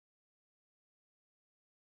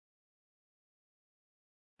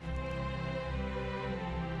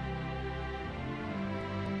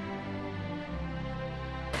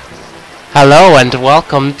Hello and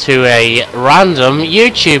welcome to a random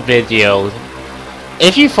YouTube video.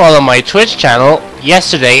 If you follow my Twitch channel,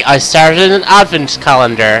 yesterday I started an advent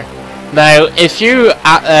calendar. Now, if you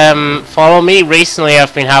follow me, recently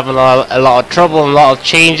I've been having a lot of trouble and a lot of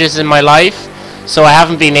changes in my life, so I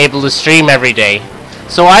haven't been able to stream every day.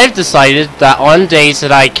 So I've decided that on days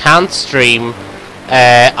that I can't stream,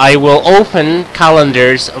 I will open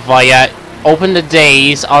calendars via open the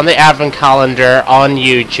days on the advent calendar on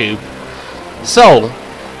YouTube. So,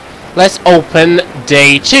 let's open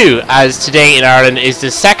day 2, as today in Ireland is the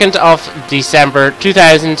 2nd of December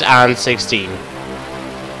 2016.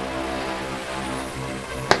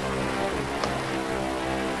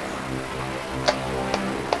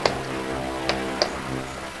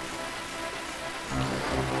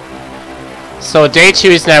 So day 2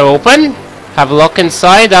 is now open. Have a look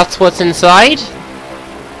inside, that's what's inside.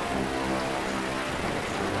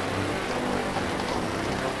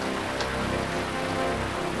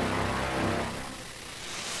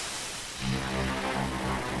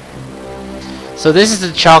 So this is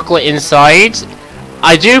the chocolate inside.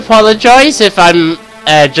 I do apologize if I'm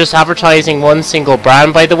just advertising one single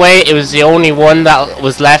brand, by the way. It was the only one that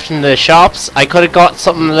was left in the shops. I could have got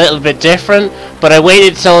something a little bit different, but I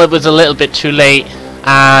waited till it was a little bit too late,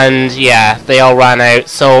 and yeah, they all ran out.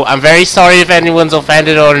 So I'm very sorry if anyone's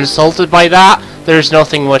offended or insulted by that. There's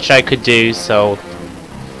nothing much I could do, so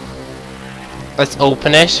let's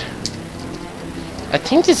open it. I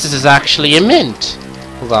think this is actually a mint.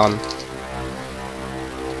 Hold on.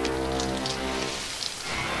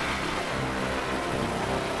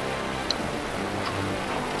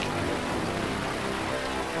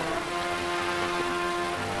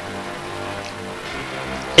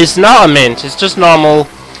 It's not a mint, it's just normal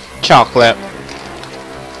chocolate.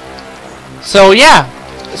 So yeah,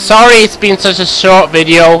 sorry it's been such a short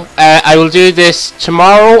video. I will do this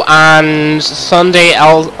tomorrow and Sunday.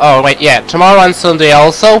 Tomorrow and Sunday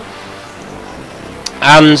also.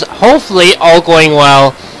 And hopefully, all going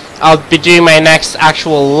well, I'll be doing my next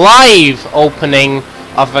actual live opening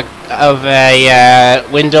of a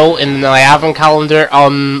window in my advent calendar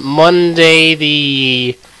on Monday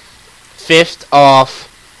the 5th of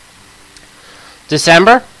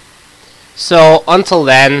December. So until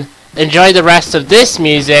then, enjoy the rest of this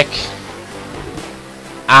music,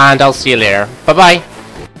 and I'll see you later. Bye bye.